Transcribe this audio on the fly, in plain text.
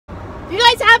You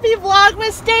guys, happy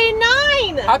Vlogmas Day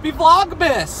 9! Happy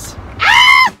Vlogmas!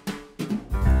 Ah!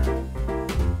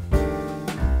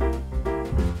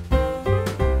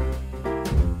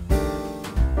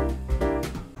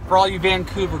 For all you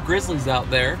Vancouver Grizzlies out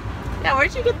there. Yeah,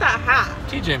 where'd you get that hat?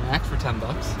 TJ Maxx for 10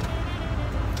 bucks.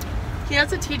 He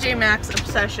has a TJ Maxx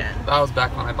obsession. That was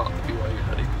back when I bought the BYU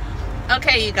hoodie.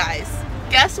 Okay, you guys.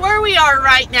 Guess where we are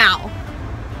right now?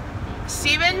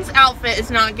 Steven's outfit is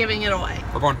not giving it away.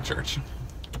 We're going to church.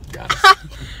 Got it.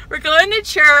 We're going to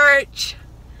church.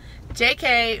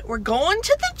 JK, we're going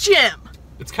to the gym.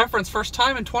 It's Kefren's first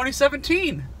time in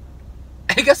 2017.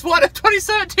 And guess what?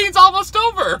 2017's almost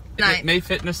over. Nice. May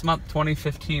Fitness Month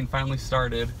 2015 finally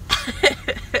started.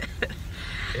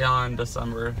 On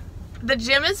December. The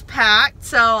gym is packed,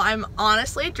 so I'm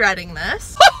honestly dreading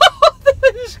this.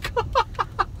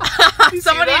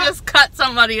 Somebody just cut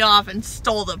somebody off and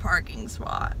stole the parking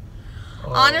spot.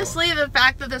 Oh. Honestly, the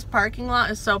fact that this parking lot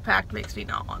is so packed makes me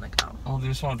not want to go. Oh, you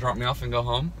just want to drop me off and go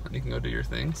home? And you can go do your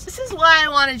things? This is why I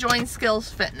want to join Skills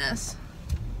Fitness.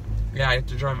 Yeah, I have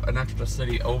to drive an extra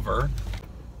city over.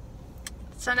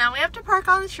 So now we have to park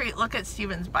on the street. Look at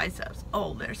Steven's biceps.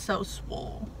 Oh, they're so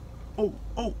swole. Oh,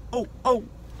 oh, oh, oh.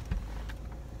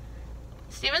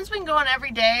 Steven's been going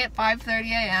every day at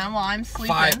 5:30 a.m. while I'm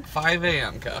sleeping. 5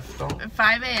 a.m., Kev. Don't. At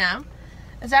 5 a.m.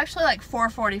 It's actually like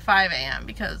 4:45 a.m.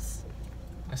 because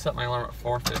I set my alarm at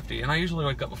 4:50, and I usually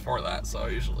wake up before that, so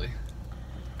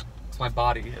my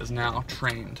body is now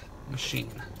trained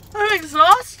machine. I'm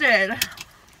exhausted.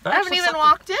 I haven't even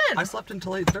walked in. I slept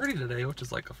until 8:30 today, which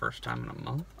is like the first time in a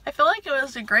month. I feel like it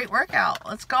was a great workout.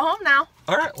 Let's go home now.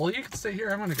 All right, well, you can stay here.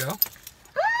 I'm gonna go.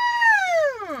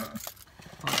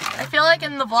 I feel like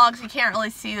in the vlogs you can't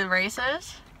really see the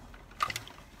races.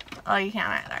 Oh, you can't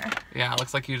either. Yeah, it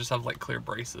looks like you just have like clear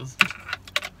braces.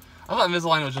 I thought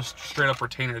Invisalign was just straight up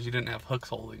retainers. You didn't have hooks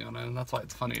holding on it, and that's why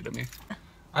it's funny to me.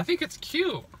 I think it's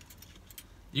cute.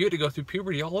 You had to go through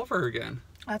puberty all over again.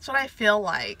 That's what I feel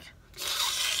like.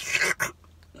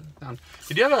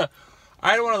 Did you have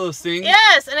I had one of those things.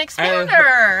 Yes, an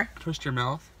expander. Twist your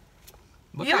mouth.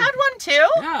 You had one too?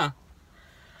 Yeah.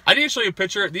 I need to show you a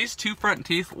picture. These two front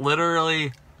teeth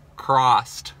literally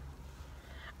crossed.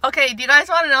 Okay, do you guys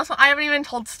want to know something? I haven't even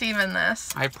told Steven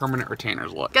this. I have permanent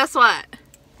retainers. Look. Guess what?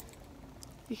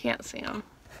 You can't see them.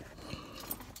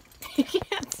 You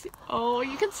can't see. Oh,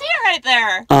 you can see it right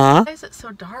there. Why is it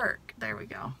so dark? There we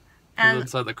go. And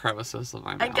inside the crevices of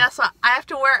my mouth. And guess what? I have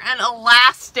to wear an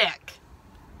elastic.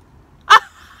 I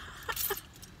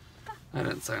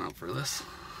didn't sign up for this.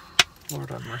 Lord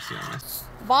have mercy on me.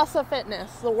 Vasa Fitness,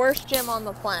 the worst gym on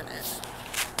the planet.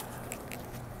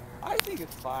 I think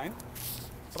it's fine.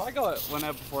 But I go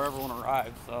whenever before everyone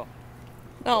arrives, so.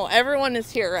 No, everyone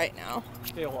is here right now.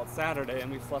 Okay, well, it's Saturday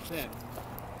and we slept in.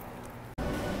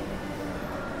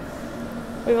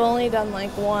 We've only done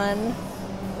like one.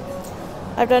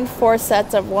 I've done 4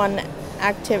 sets of one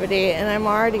activity and I'm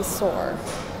already sore.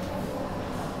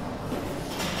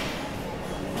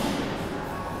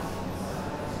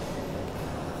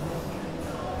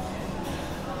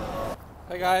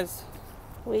 Hey guys.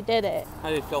 We did it. How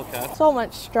do you feel, Kat? So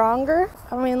much stronger.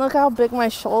 I mean, look how big my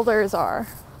shoulders are.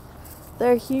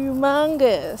 They're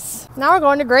humongous. Now we're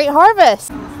going to Great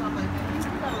Harvest.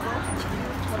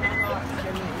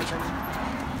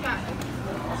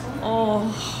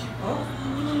 Oh.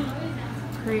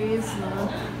 Praise the...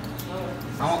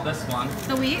 I want this one.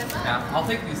 The wheat? Yeah, I'll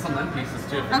take these some end pieces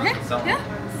too. Okay, yeah.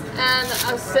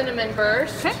 And a cinnamon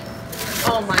burst. Okay.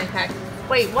 Oh my heck.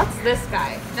 Wait, what's this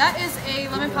guy? That is a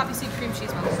lemon poppy seed cream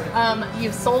cheese bun.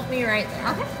 You've sold me right there.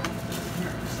 Okay.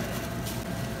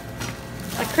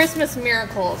 A Christmas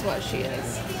miracle is what she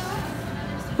is.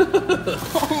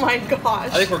 Oh my gosh.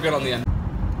 I think we're good on the end.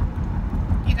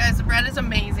 You guys, the bread is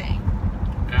amazing.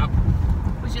 Yeah.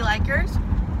 Would you like yours?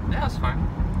 Yeah, it's fine.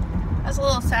 I was a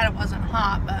little sad it wasn't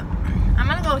hot, but I'm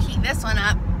gonna go heat this one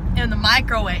up in the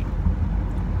microwave.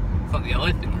 It's not the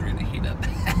only thing we're gonna heat up.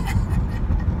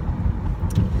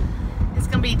 It's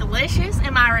gonna be delicious,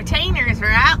 and my retainers are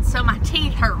out, so my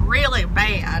teeth hurt really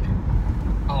bad.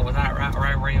 Oh, was that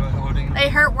right where you were holding? They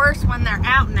hurt worse when they're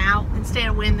out and out instead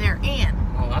of when they're in.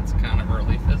 Oh, that's kind of a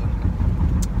relief, isn't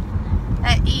it?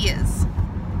 That is.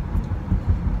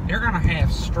 You're gonna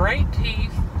have straight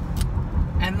teeth,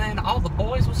 and then all the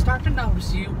boys will start to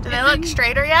notice you. Do they look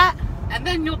straighter yet? And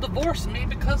then you'll divorce me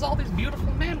because all these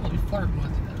beautiful men will be flirting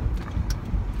with you.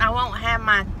 I won't have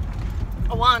my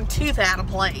one tooth out of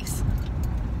place.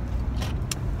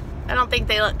 I don't think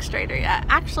they look straighter yet.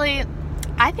 Actually,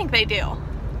 I think they do.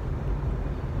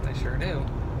 They sure do.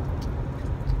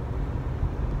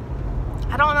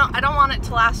 I don't know. I don't want it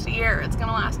to last a year. It's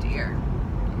gonna last a year.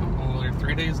 Well,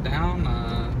 3 days down,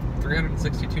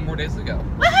 362 more days to go.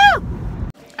 Woohoo!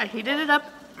 I heated it up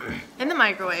in the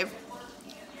microwave.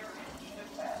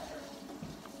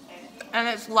 And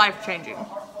it's life-changing.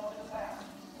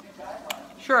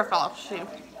 Sure fell asleep.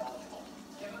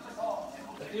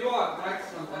 If you want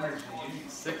maximum energy, you need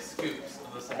 6 scoops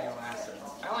of this amino acids.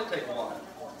 I only take 1.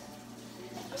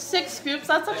 6 scoops?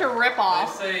 That's such a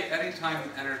rip-off. They say anytime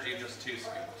energy, just 2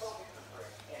 scoops.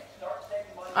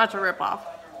 That's a rip-off.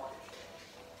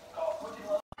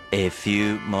 A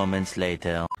few moments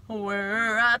later.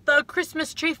 We're at the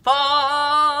Christmas tree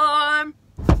farm.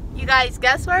 You guys,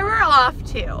 guess where we're off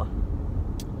to?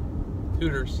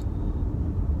 Hooters.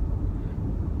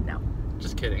 No.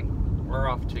 Just kidding. We're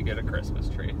off to get a Christmas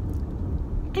tree.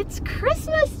 It's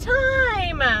Christmas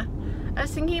time! I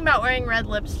was thinking about wearing red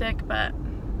lipstick, but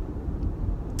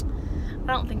I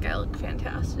don't think I look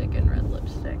fantastic in red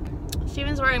lipstick.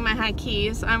 Steven's wearing my high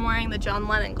keys. I'm wearing the John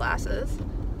Lennon glasses.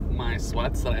 My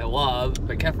sweats that I love,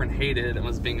 but Kefren hated and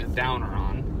was being a downer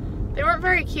on. They weren't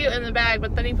very cute in the bag,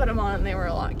 but then he put them on and they were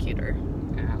a lot cuter.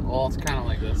 Yeah, well, it's kind of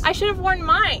like this. I should have worn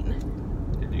mine.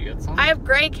 Did you get some? I have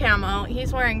gray camo.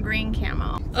 He's wearing green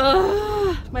camo.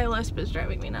 Ugh, my lisp is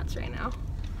driving me nuts right now.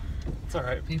 It's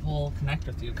alright, people connect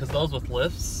with you, because those with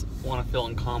lisps want to feel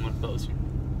in common with those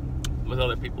with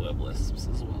other people who have lisps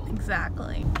as well.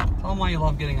 Exactly. Tell them why you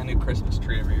love getting a new Christmas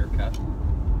tree every year, Kat.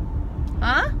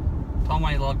 Huh? Tell them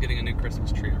why you love getting a new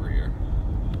Christmas tree every year.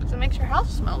 Because it makes your house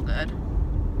smell good.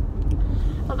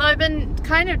 Although I've been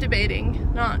kind of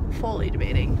debating, not fully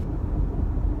debating.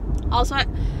 Also,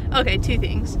 okay, 2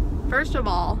 things. First of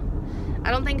all,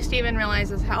 I don't think Steven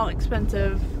realizes how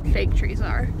expensive fake trees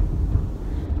are.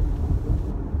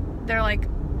 They're like...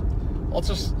 Let's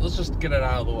just get it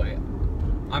out of the way.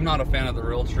 I'm not a fan of the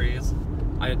real trees.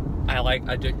 I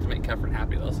do to make Kefren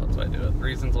happy though, so that's why I do it. The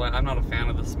reasons why I'm not a fan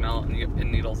of the smell and you get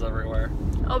pin needles everywhere.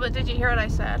 Oh, but did you hear what I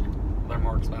said? They're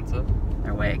more expensive.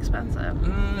 They're way expensive.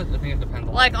 I think it depends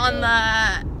on like on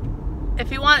the,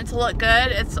 if you want it to look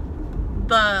good, it's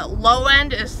the low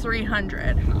end is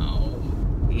 300. No.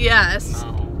 Yes.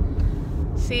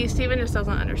 No. See, Steven just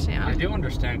doesn't understand. I do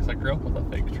understand because I grew up with a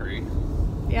fake tree.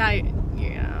 Yeah,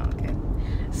 okay.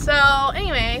 So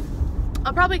anyway,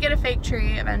 I'll probably get a fake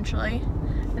tree eventually,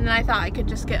 and then I thought I could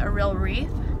just get a real wreath,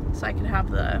 so I could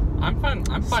have the. I'm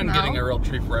fine getting a real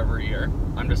tree for every year.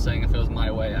 I'm just saying if it was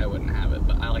my way, I wouldn't have it,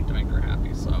 but I like to make her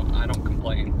happy, so I don't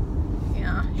complain.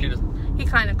 Yeah. He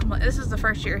kind of complained. This is the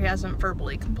first year he hasn't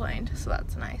verbally complained, so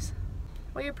that's nice.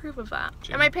 We approve of that.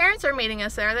 And my parents are meeting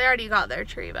us there. They already got their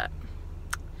tree, but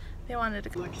they wanted to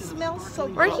come. It smells so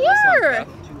good. We're here.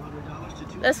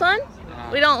 This one?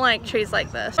 We don't like trees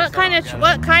like this. What kind is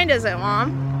it,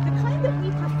 Mom? The kind that we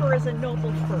prefer is a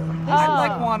noble fir. I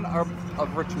like one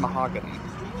of rich mahogany.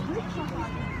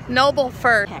 Noble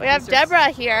fir. We have Deborah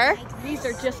here. These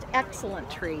are just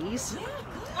excellent trees.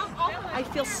 I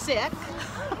feel sick.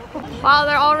 Wow,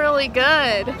 they're all really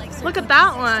good. Look at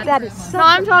that one. That is so No,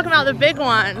 I'm talking about the big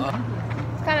one.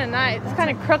 It's kind of nice. It's kind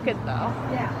of crooked though.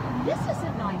 Yeah. This is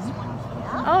a nice one.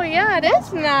 Yeah. Oh yeah, it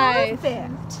is nice.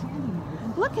 Perfect.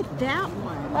 Look at that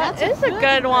one. That is a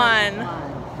good one.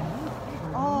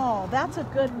 Oh, that's a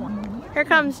good one. Here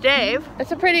comes Dave.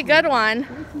 It's a pretty good one.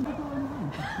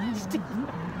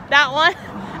 That one?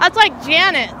 That's like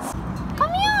Janet's.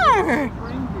 Come here.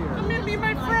 Come here, be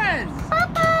my friend.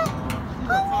 Papa.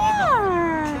 Come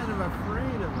here. Kind of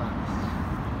afraid of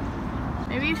us.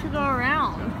 Maybe you should go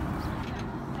around.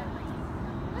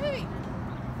 Hey.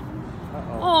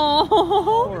 Uh-oh.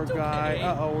 Oh. Poor guy. okay.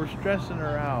 Uh-oh, we're stressing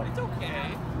her out. It's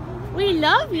okay. We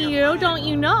love you, don't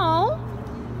you know?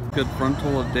 Good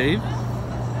frontal of Dave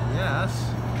Yes.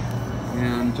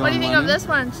 and John What do you think Lennon. of this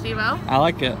one, Steve-O? I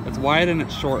like it. It's wide and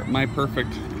it's short. My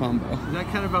perfect combo. Is that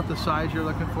kind of about the size you're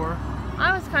looking for?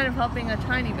 I was kind of hoping a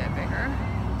tiny bit bigger.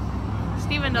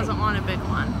 Steven doesn't want a big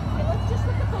one. Hey, let's just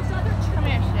look at those other trees. Come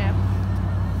here, Steve.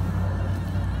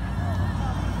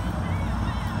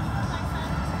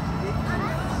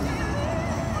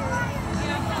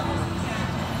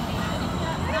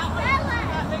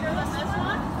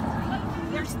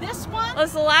 There's this one.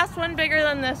 Was the last one bigger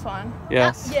than this one?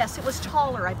 Yes. Yes, it was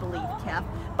taller, I believe, Kev,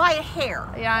 by a hair.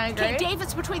 Yeah, I agree. Okay, Dave,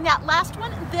 it's between that last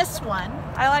one and this one.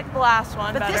 I like the last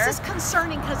one But better. this is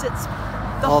concerning because it's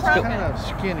the Well, it's front. Kind of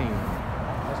skinny.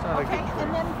 That's not Okay, a good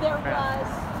and then there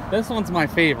was. This one's my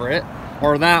favorite,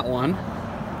 or that one.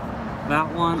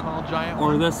 That one, tall giant or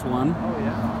one. this one. Oh,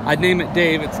 yeah. I'd name it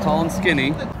Dave. It's tall and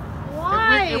skinny.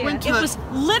 Why? It went It was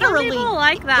literally. Some people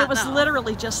like that, It was though.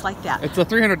 literally just like that. It's a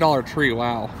 $300 tree.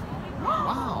 Wow.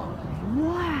 Wow.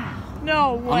 Wow.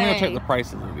 No way. I'm gonna check the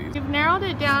prices of these. We've narrowed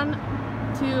it down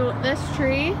to this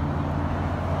tree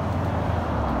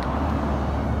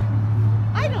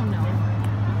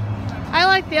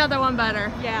the other one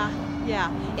better. Yeah, yeah.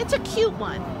 It's a cute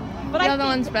one. But The other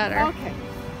one's better. Okay.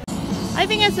 I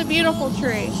think it's a beautiful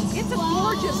tree. It's a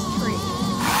gorgeous tree.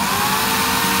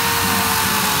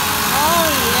 Oh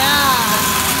yeah.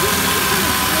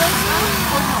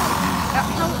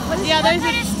 Yeah, there's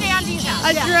What kind of stand do you have?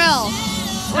 a drill.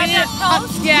 Like need that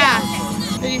post? yeah.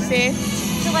 Did you see?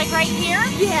 So like right here?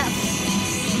 Yes.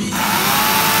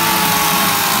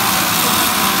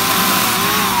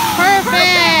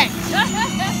 Perfect.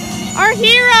 Our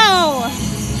hero.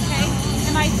 Okay.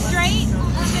 Am I straight?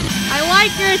 I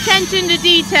like your attention to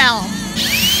detail.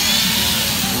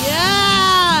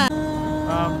 Yeah.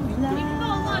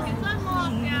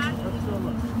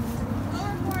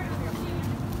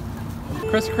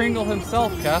 Kris Kringle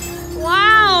himself, Kath.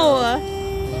 Wow.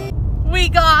 We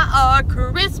got our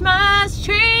Christmas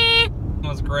tree. It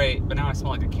was great, but now I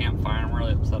smell like a campfire. I'm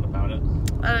really upset about it.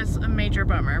 That is a major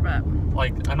bummer, but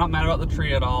Like, I'm not mad about the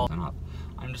tree at all.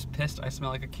 I'm just pissed I smell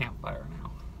like a campfire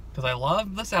now. Because I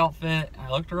love this outfit. I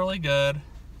looked really good.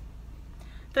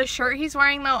 the shirt he's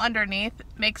wearing though underneath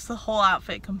makes the whole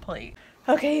outfit complete.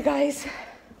 Okay, you guys.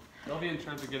 They'll be in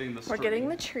charge of getting the We're getting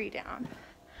the tree down.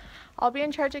 I'll be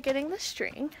in charge of getting the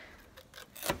string.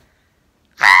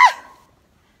 Ah!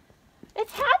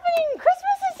 It's happening!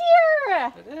 Christmas is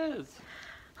here! It is.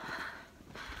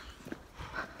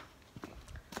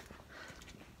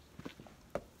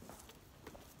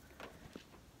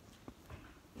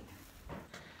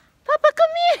 Papa, come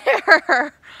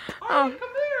here! Come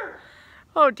here.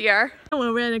 Oh dear. We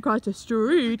ran across the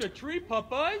street. The tree,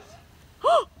 Popeyes.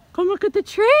 Come look at the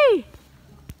tree!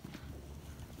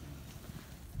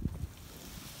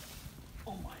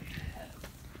 Oh my head.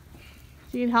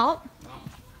 Do you need help? No.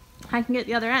 I can get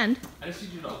the other end. I just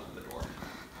need you to open the door.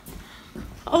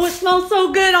 Oh, it smells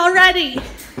so good already.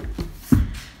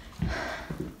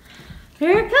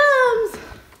 Here it comes.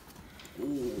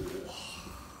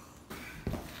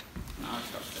 Now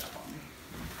it's got sap on me.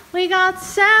 We got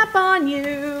sap on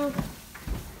you.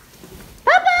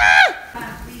 Papa!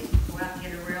 Go out and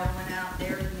get a real one out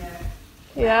there in there.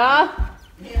 Yeah?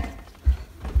 Yeah.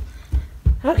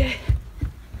 Okay.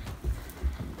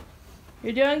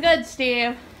 You're doing good,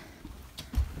 Steve.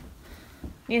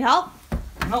 Need help?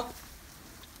 Nope.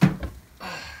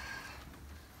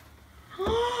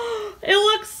 It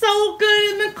looks so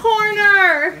good in the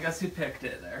corner. I guess who picked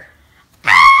it there?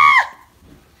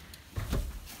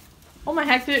 Oh my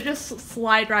heck, did it just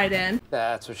slide right in?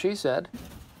 That's what she said.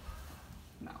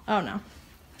 No. Oh no.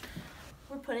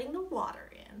 We're putting the water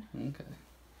in. Okay.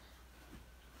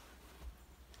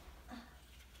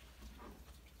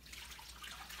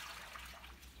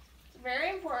 It's very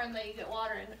important that you get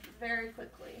water in very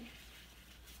quickly.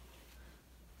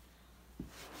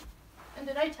 And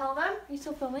did I tell them? Are you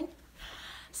still filming?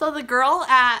 So the girl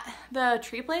at the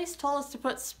tree place told us to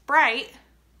put Sprite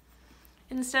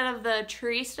instead of the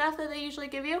tree stuff that they usually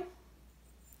give you.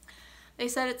 They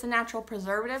said it's a natural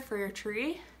preservative for your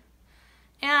tree.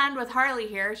 And with Harley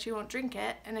here, she won't drink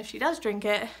it. And if she does drink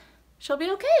it, she'll be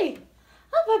okay.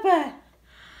 Oh, Papa.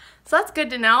 So that's good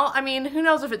to know. I mean, who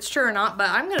knows if it's true or not, but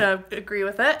I'm gonna agree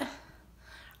with it.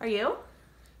 Are you?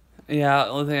 Yeah, the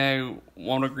only thing I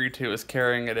won't agree to is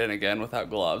carrying it in again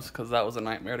without gloves, because that was a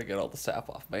nightmare to get all the sap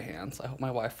off my hands. I hope my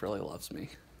wife really loves me.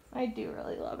 I do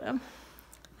really love him.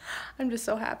 I'm just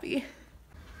so happy.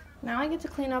 Now I get to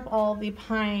clean up all the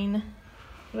pine,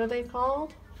 what are they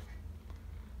called?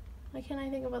 Why can't I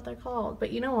think of what they're called?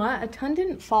 But you know what? A ton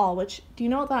didn't fall, which, do you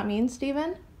know what that means,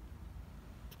 Steven?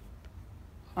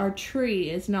 Our tree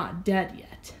is not dead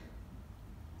yet.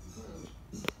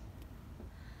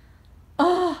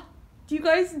 Oh, do you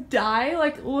guys die?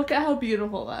 Like, look at how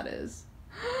beautiful that is.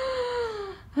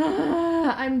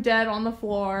 I'm dead on the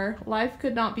floor. Life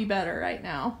could not be better right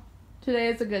now. Today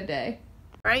is a good day.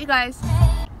 All right, you guys,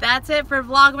 that's it for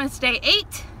Vlogmas Day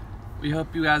 8. We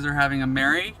hope you guys are having a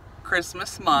Merry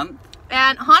Christmas month.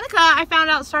 And Hanukkah, I found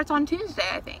out, starts on Tuesday,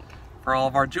 I think. For all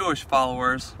of our Jewish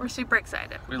followers, We're super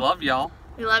excited. we love y'all.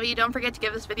 We love you. Don't forget to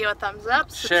give this video a thumbs up,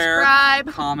 Share, subscribe,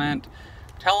 comment,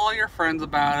 tell all your friends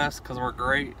about us, because we're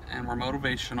great and we're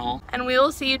motivational. and we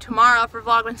will see you tomorrow for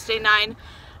Vlogmas Day 9.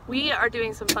 We are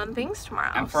doing some fun things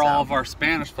tomorrow. And for all of our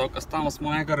Spanish folk, estamos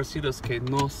muy agradecidos que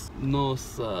nos,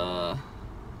 how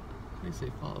do you say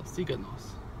follow? Síganos.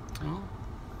 No?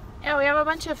 Yeah, we have a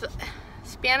bunch of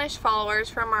Spanish followers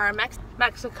from our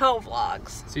Mexico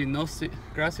vlogs. Sí,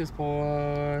 gracias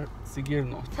por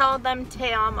seguirnos. Tell them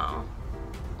te amo.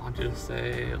 I'll just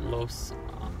say los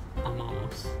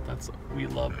amamos. We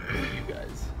love you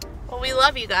guys. Well, we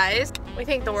love you guys. We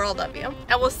think the world of you.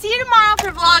 And we'll see you tomorrow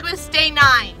for Vlogmas Day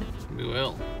 9. We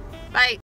will. Bye.